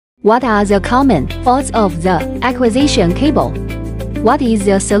What are the common faults of the acquisition cable? What is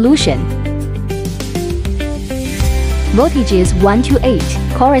the solution? Voltages 1 to 8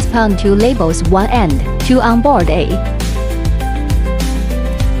 correspond to labels 1 and 2 on board A.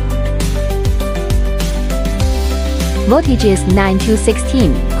 Voltages 9 to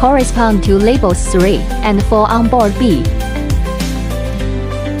 16 correspond to labels 3 and 4 on board B.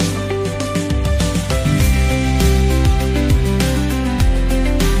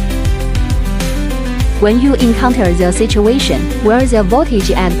 When you encounter the situation where the voltage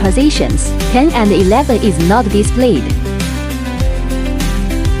at positions 10 and 11 is not displayed,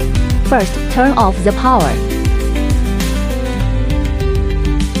 first turn off the power.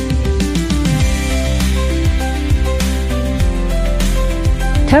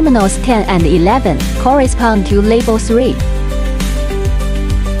 Terminals 10 and 11 correspond to label 3.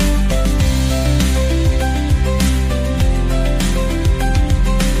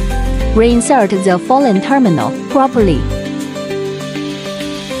 Reinsert the fallen terminal properly.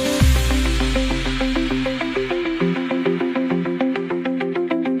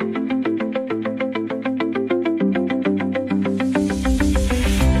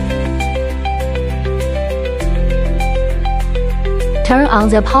 Turn on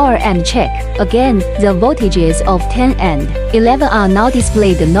the power and check. Again, the voltages of 10 and 11 are now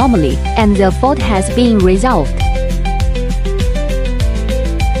displayed normally, and the fault has been resolved.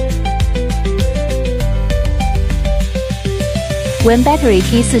 When battery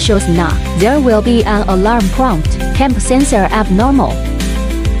T4 shows none, there will be an alarm prompt, temp sensor abnormal.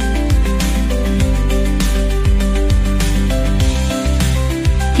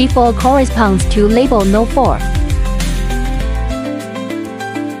 T4 corresponds to label No 4.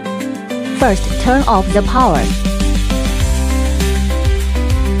 First, turn off the power.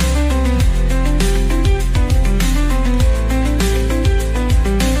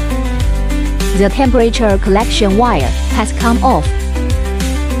 The temperature collection wire has come off.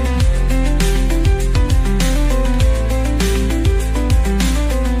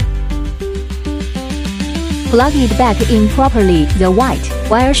 Plug it back in properly. The white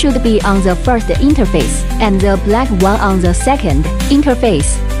wire should be on the first interface and the black one on the second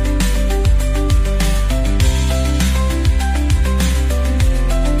interface.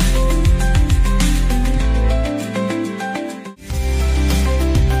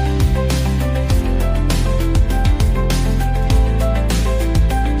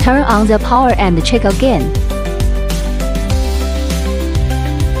 Turn on the power and check again.